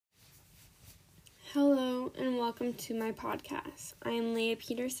Hello and welcome to my podcast. I am Leah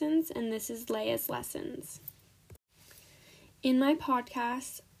Petersons and this is Leah's Lessons. In my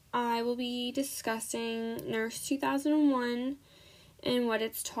podcast, I will be discussing Nurse 2001 and what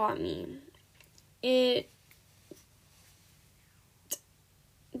it's taught me. It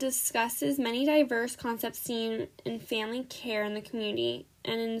discusses many diverse concepts seen in family care in the community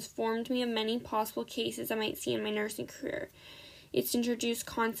and informed me of many possible cases I might see in my nursing career. It's introduced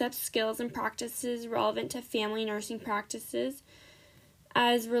concepts, skills, and practices relevant to family nursing practices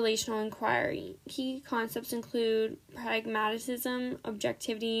as relational inquiry. Key concepts include pragmatism,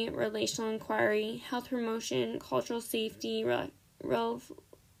 objectivity, relational inquiry, health promotion, cultural safety,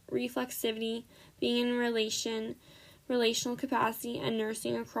 reflexivity, being in relation, relational capacity, and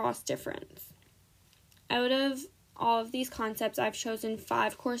nursing across difference. Out of all of these concepts, I've chosen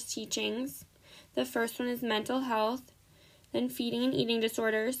 5 course teachings. The first one is mental health, then feeding and eating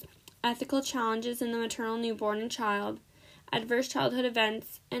disorders, ethical challenges in the maternal, newborn, and child, adverse childhood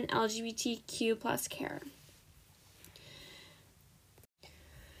events, and LGBTQ+ care.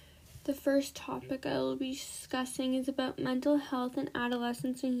 The first topic I will be discussing is about mental health in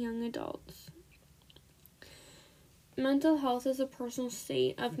adolescents and young adults. Mental health is a personal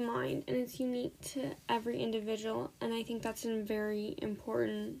state of mind, and it's unique to every individual, and I think that's a very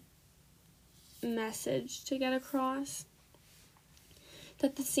important message to get across.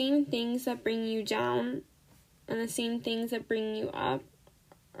 That the same things that bring you down and the same things that bring you up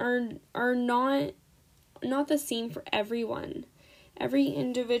are not the same for everyone. Every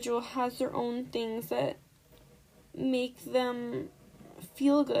individual has their own things that make them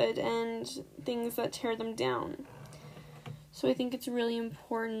feel good and things that tear them down. So I think it's really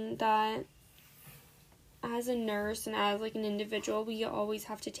important that as a nurse and as an individual, we always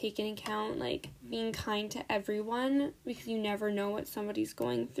have to take into account being kind to everyone, because you never know what somebody's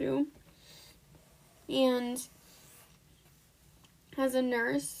going through. And as a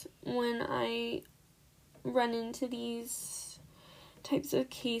nurse, when I run into these types of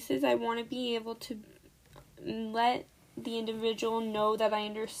cases, I want to be able to let the individual know that I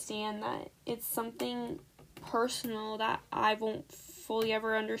understand that it's something personal that I won't fully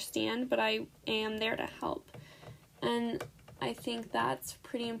ever understand, but I am there to help. And I think that's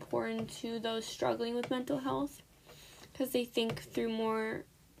pretty important to those struggling with mental health, because they think through more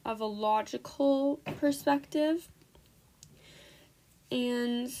of a logical perspective.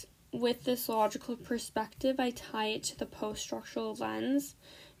 And with this logical perspective, I tie it to the post-structural lens,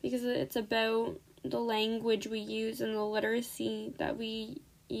 because it's about the language we use and the literacy that we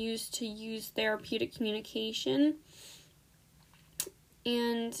use to use therapeutic communication.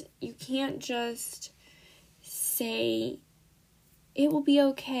 And you can't just say, it will be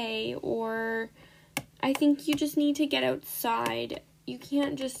okay, or I think you just need to get outside. You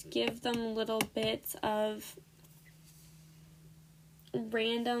can't just give them little bits of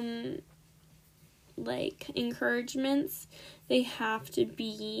random, encouragements. They have to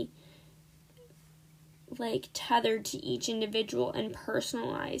be, tethered to each individual and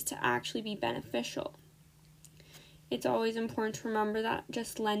personalized to actually be beneficial. It's always important to remember that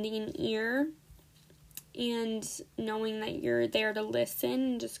just lending an ear and knowing that you're there to listen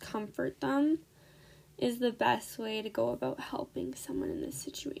and just comfort them is the best way to go about helping someone in this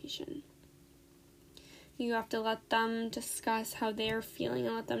situation. You have to let them discuss how they're feeling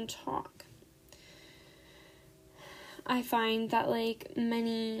and let them talk. I find that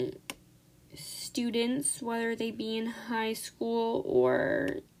many students, whether they be in high school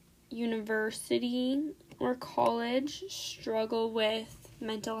or university or college, struggle with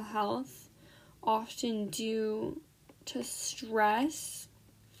mental health, often due to stress.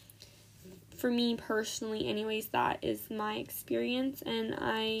 For me personally, anyways, that is my experience, and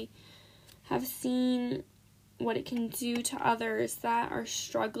I have seen what it can do to others that are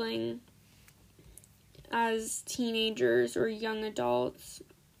struggling as teenagers or young adults.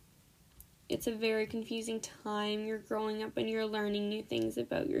 It's a very confusing time. You're growing up and you're learning new things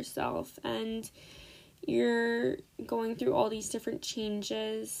about yourself, and you're going through all these different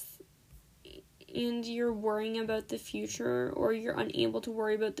changes, and you're worrying about the future, or you're unable to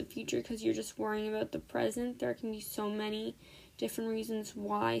worry about the future because you're just worrying about the present. There can be so many different reasons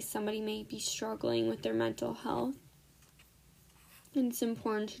why somebody may be struggling with their mental health. And it's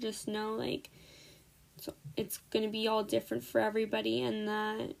important to just know, so it's going to be all different for everybody, and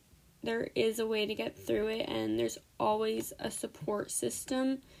that there is a way to get through it, and there's always a support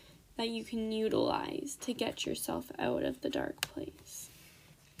system that you can utilize to get yourself out of the dark place.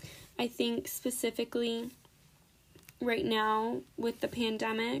 I think specifically right now with the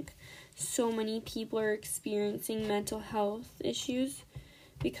pandemic, so many people are experiencing mental health issues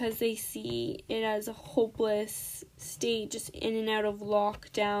because they see it as a hopeless state, just in and out of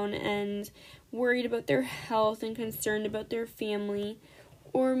lockdown, and worried about their health and concerned about their family.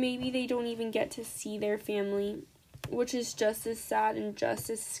 Or maybe they don't even get to see their family, which is just as sad and just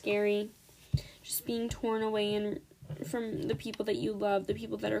as scary. Just being torn away from the people that you love, the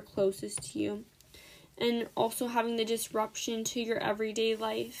people that are closest to you. And also having the disruption to your everyday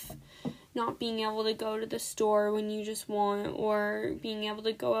life. Not being able to go to the store when you just want, or being able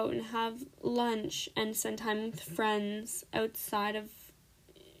to go out and have lunch and spend time with friends outside of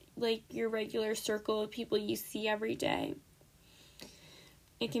like your regular circle of people you see every day.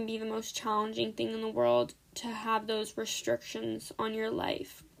 It can be the most challenging thing in the world to have those restrictions on your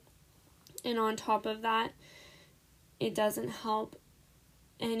life. And on top of that, it doesn't help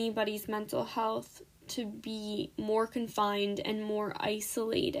anybody's mental health to be more confined and more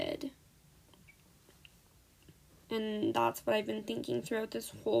isolated. And that's what I've been thinking throughout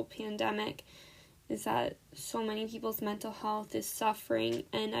this whole pandemic, is that so many people's mental health is suffering.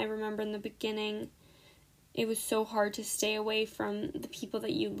 And I remember in the beginning, it was so hard to stay away from the people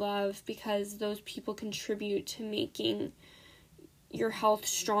that you love, because those people contribute to making your health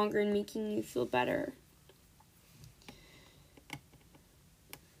stronger and making you feel better.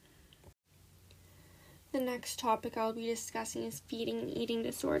 The next topic I'll be discussing is feeding and eating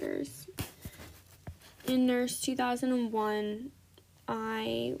disorders. In Nurse 2001,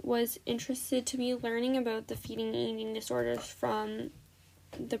 I was interested to be learning about the feeding and eating disorders from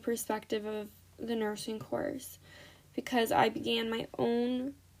the perspective of the nursing course, because I began my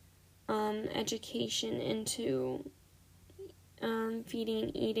own education into feeding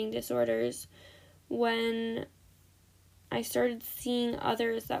and eating disorders when I started seeing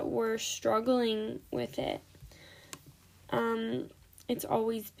others that were struggling with it. It's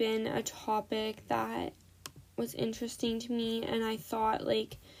always been a topic that was interesting to me, and I thought,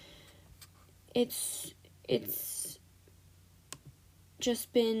 like, it's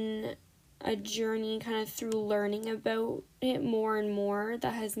just been a journey kind of through learning about it more and more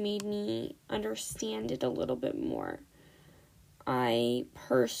that has made me understand it a little bit more. I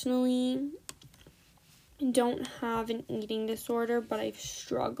personally don't have an eating disorder, but I've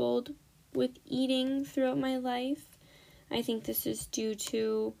struggled with eating throughout my life. I think this is due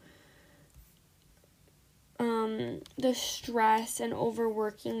to the stress and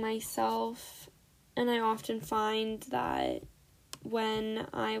overworking myself. And I often find that when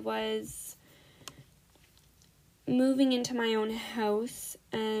I was moving into my own house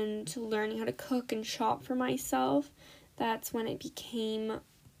and learning how to cook and shop for myself, that's when it became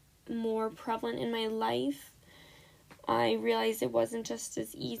more prevalent in my life. I realized it wasn't just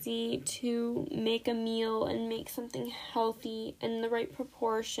as easy to make a meal and make something healthy in the right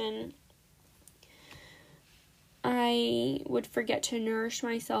proportion. I would forget to nourish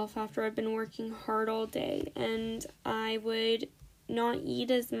myself after I've been working hard all day, and I would not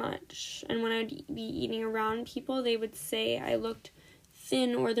eat as much. And when I'd be eating around people, they would say I looked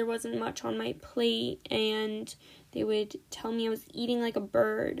thin or there wasn't much on my plate, and they would tell me I was eating like a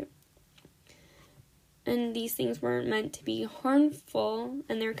bird. And these things weren't meant to be harmful,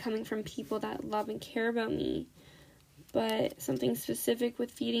 and they're coming from people that love and care about me. But something specific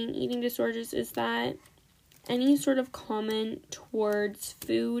with feeding and eating disorders is that any sort of comment towards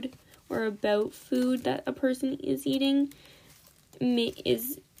food or about food that a person is eating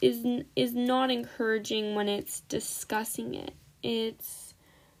is not encouraging when it's discussing it. It's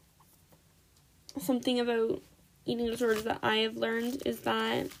something about eating disorders that I have learned is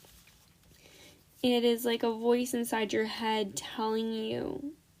that it is like a voice inside your head telling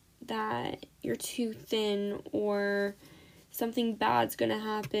you that you're too thin, or something bad's gonna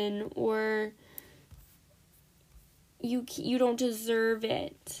happen, or you don't deserve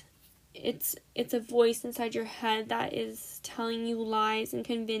it. It's a voice inside your head that is telling you lies and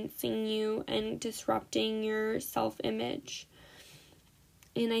convincing you and disrupting your self-image.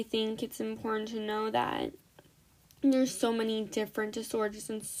 And I think it's important to know that there's so many different disorders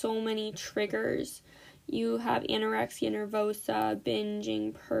and so many triggers. You have anorexia nervosa,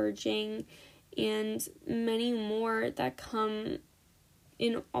 binging, purging, and many more that come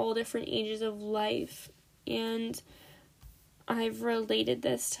in all different ages of life. And I've related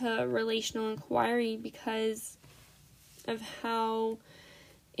this to relational inquiry because of how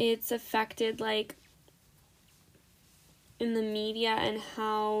it's affected, like, in the media, and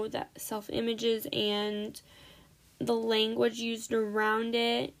how that self-images and the language used around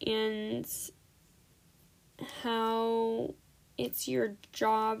it, and how it's your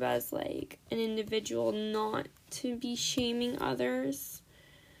job as, like, an individual not to be shaming others,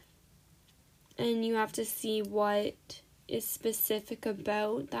 and you have to see what is specific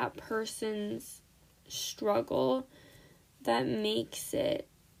about that person's struggle that makes it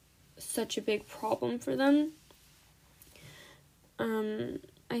such a big problem for them.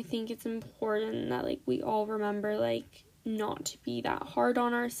 I think it's important that, like, we all remember, like, not to be that hard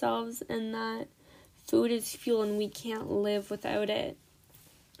on ourselves, and that food is fuel and we can't live without it.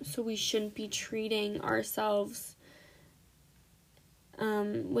 So we shouldn't be treating ourselves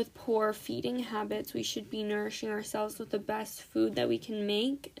with poor feeding habits. We should be nourishing ourselves with the best food that we can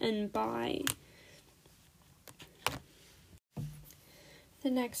make and buy.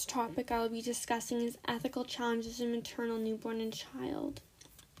 The next topic I'll be discussing is ethical challenges in maternal, newborn, and child.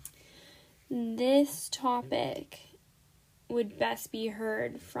 This topic would best be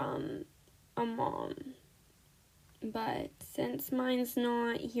heard from a mom, but since mine's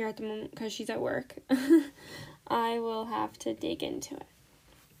not here at the moment because she's at work, I will have to dig into it.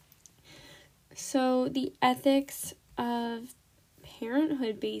 So the ethics of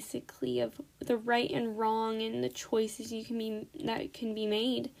parenthood, basically, of the right and wrong and the choices that can be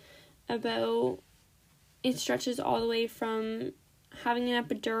made about it, stretches all the way from having an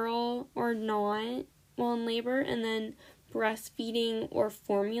epidural or not while in labor, and then breastfeeding or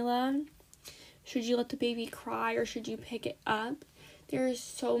formula. Should you let the baby cry or should you pick it up? There's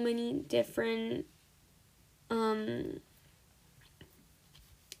so many different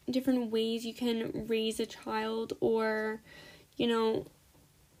ways you can raise a child, or, you know,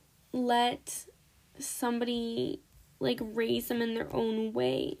 let somebody, like, raise them in their own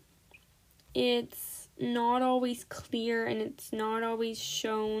way. It's not always clear, and it's not always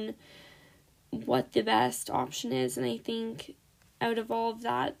shown what the best option is. And I think out of all of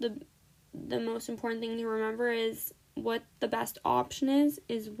that, the most important thing to remember is what the best option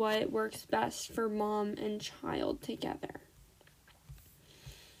is what works best for mom and child together.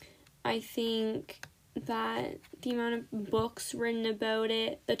 I think that the amount of books written about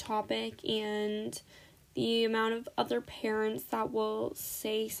it, the topic, and the amount of other parents that will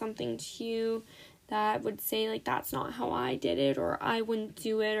say something to you that would say, like, that's not how I did it, or I wouldn't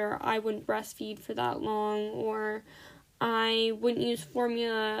do it, or I wouldn't breastfeed for that long, or I wouldn't use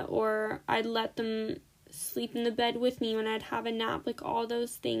formula, or I'd let them sleep in the bed with me when I'd have a nap. Like, all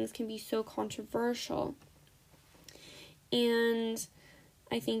those things can be so controversial. And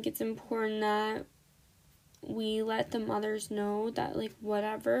I think it's important that we let the mothers know that, like,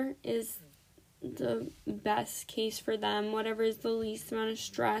 whatever is the best case for them, whatever is the least amount of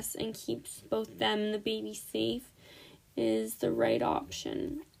stress and keeps both them and the baby safe, is the right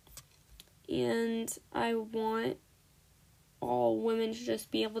option. And I want all women to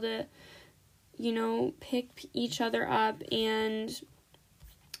just be able to, you know, pick each other up and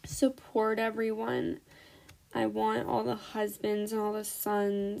support everyone. I want all the husbands and all the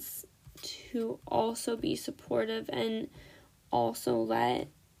sons to also be supportive and also let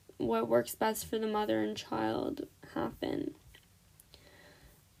what works best for the mother and child happen.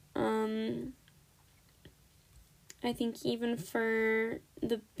 I think even for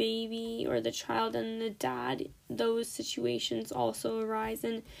the baby or the child and the dad, those situations also arise,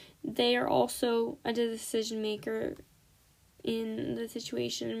 and they are also a decision maker in the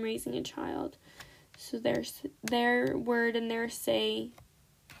situation in raising a child. So their word and their say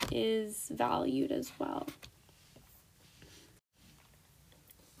is valued as well.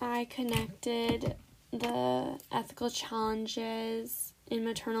 I connected the ethical challenges in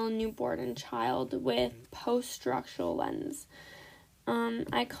maternal, newborn, and child with post-structural lens.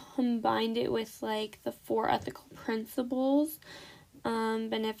 I combined it with, like, the 4 ethical principles: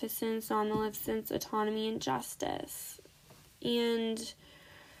 beneficence, non-maleficence, autonomy, and justice. And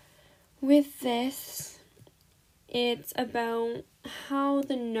with this, it's about how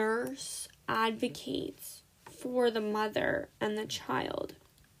the nurse advocates for the mother and the child.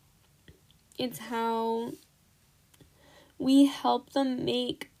 It's how we help them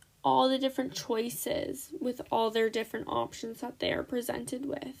make all the different choices with all their different options that they are presented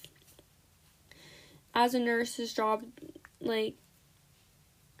with. As a nurse's job,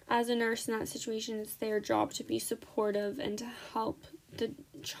 as a nurse in that situation, it's their job to be supportive and to help the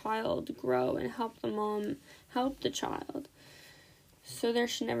child grow and help the mom help the child. So there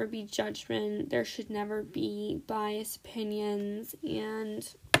should never be judgment, there should never be biased opinions, and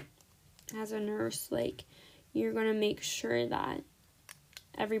as a nurse, you're going to make sure that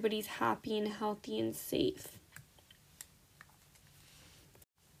everybody's happy and healthy and safe.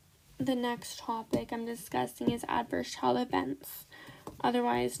 The next topic I'm discussing is adverse child events,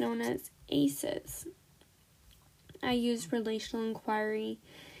 otherwise known as ACEs. I used relational inquiry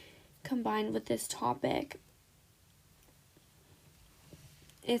combined with this topic.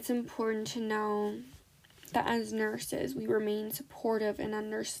 It's important to know that as nurses, we remain supportive and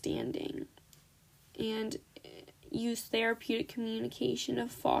understanding and use therapeutic communication to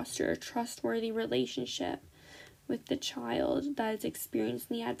foster a trustworthy relationship with the child that is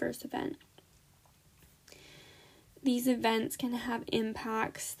experiencing the adverse event. These events can have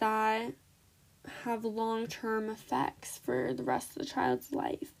impacts that have long-term effects for the rest of the child's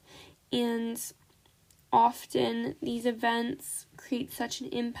life. And often these events create such an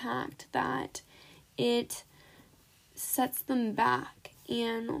impact that it sets them back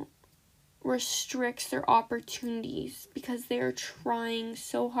and restricts their opportunities because they are trying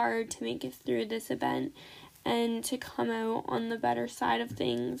so hard to make it through this event and to come out on the better side of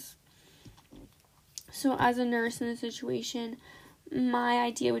things. So as a nurse in this situation, my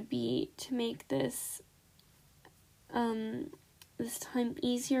idea would be to make this time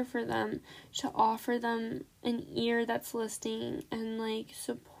easier for them, to offer them an ear that's listening and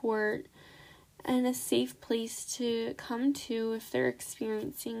support and a safe place to come to if they're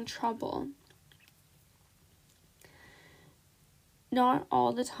experiencing trouble. Not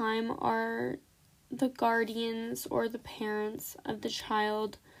all the time are the guardians or the parents of the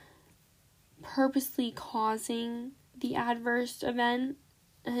child purposely causing the adverse event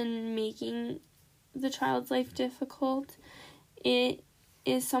and making the child's life difficult. It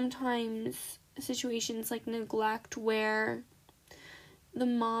is sometimes situations like neglect where the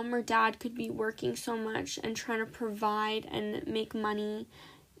mom or dad could be working so much and trying to provide and make money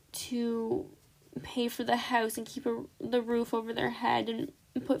to pay for the house and keep the roof over their head and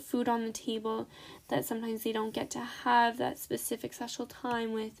put food on the table, that sometimes they don't get to have that specific special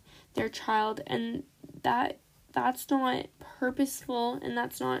time with their child, and that's not purposeful, and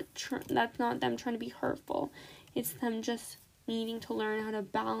that's not them trying to be hurtful. It's them just needing to learn how to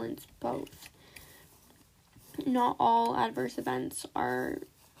balance both. Not all adverse events are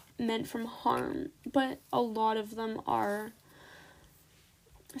meant from harm, but a lot of them are.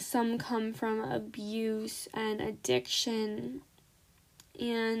 Some come from abuse and addiction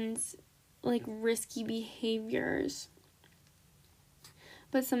and risky behaviors.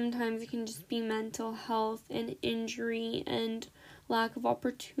 But sometimes it can just be mental health and injury and lack of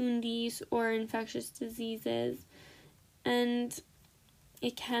opportunities or infectious diseases. And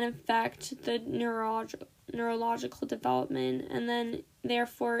it can affect the neurological development and then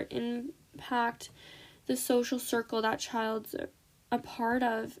therefore impact the social circle that child's a part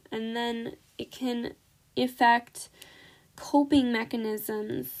of, and then it can affect coping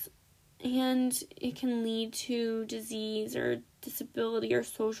mechanisms, and it can lead to disease or disability or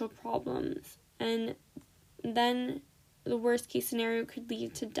social problems, and then the worst case scenario could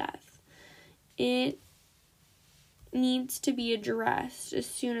lead to death. It needs to be addressed as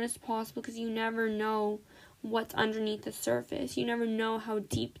soon as possible because you never know what's underneath the surface. You never know how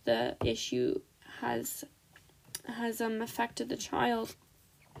deep the issue has affected the child.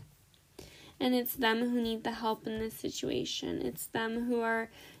 And it's them who need the help in this situation. It's them who are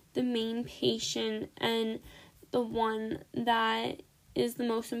the main patient and the one that is the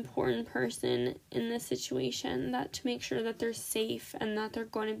most important person in this situation, that to make sure that they're safe and that they're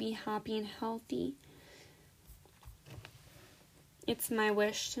going to be happy and healthy. It's my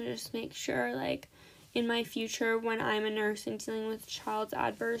wish to just make sure, in my future, when I'm a nurse and dealing with child's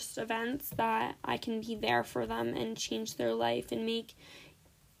adverse events, that I can be there for them and change their life and make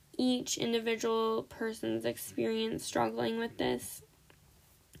each individual person's experience struggling with this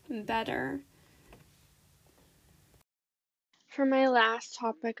better. For my last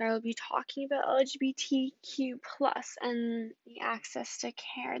topic, I will be talking about LGBTQ+ and the access to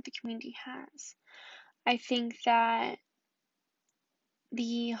care the community has. I think that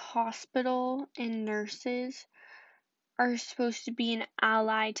the hospital and nurses are supposed to be an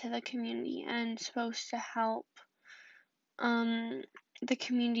ally to the community and supposed to help the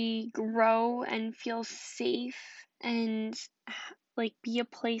community grow and feel safe and be a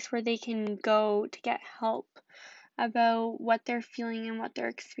place where they can go to get help about what they're feeling and what they're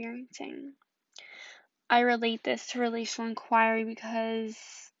experiencing. I relate this to relational inquiry because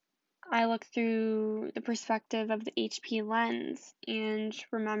I look through the perspective of the HP lens and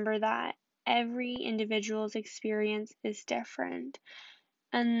remember that every individual's experience is different,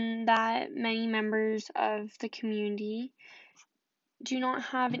 and that many members of the community do not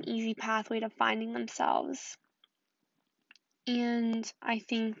have an easy pathway to finding themselves. And I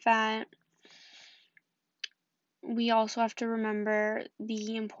think that we also have to remember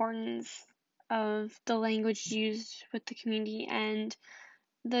the importance of the language used with the community and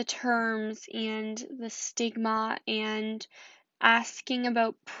the terms and the stigma, and asking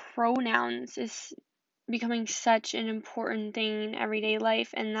about pronouns is becoming such an important thing in everyday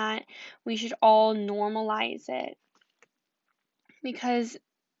life, and that we should all normalize it, because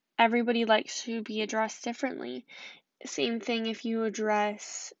everybody likes to be addressed differently. Same thing if you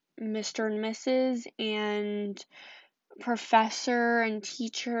address Mr. and Mrs. and professor and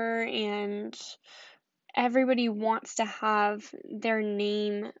teacher, and everybody wants to have their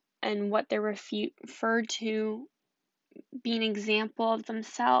name and what they're referred to be an example of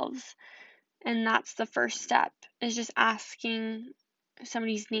themselves. And that's the first step, is just asking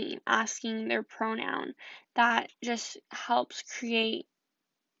somebody's name, asking their pronoun. That just helps create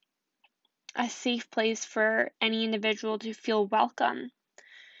a safe place for any individual to feel welcome.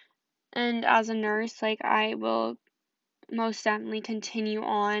 And as a nurse, I will most definitely continue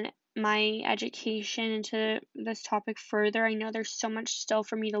on my education into this topic further. I know there's so much still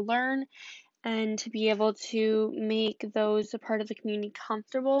for me to learn, and to be able to make those a part of the community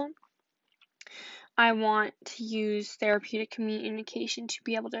comfortable. I want to use therapeutic communication to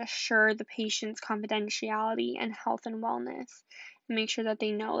be able to assure the patient's confidentiality and health and wellness, and make sure that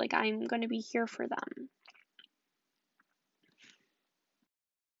they know I'm going to be here for them.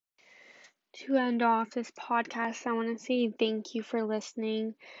 To end off this podcast, I want to say thank you for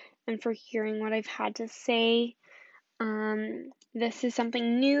listening and for hearing what I've had to say. This is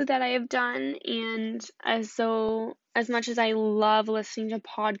something new that I have done, and as much as I love listening to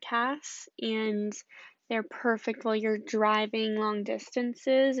podcasts, and they're perfect while you're driving long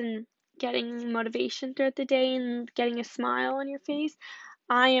distances and getting motivation throughout the day and getting a smile on your face,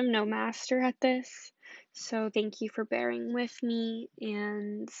 I am no master at this. So thank you for bearing with me,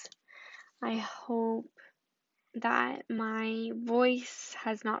 and I hope that my voice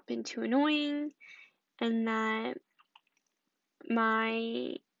has not been too annoying, and that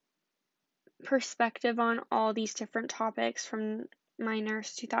my perspective on all these different topics from my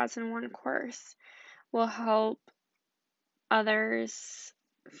Nurse 2001 course will help others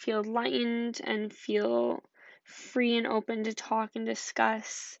feel lightened and feel free and open to talk and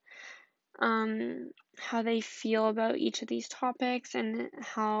discuss how they feel about each of these topics, and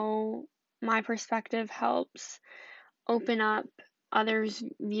how my perspective helps open up others'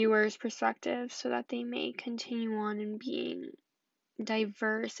 viewers' perspectives so that they may continue on in being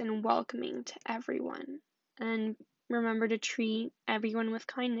diverse and welcoming to everyone. And remember to treat everyone with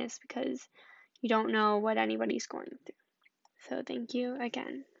kindness, because you don't know what anybody's going through. So thank you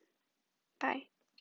again. Bye.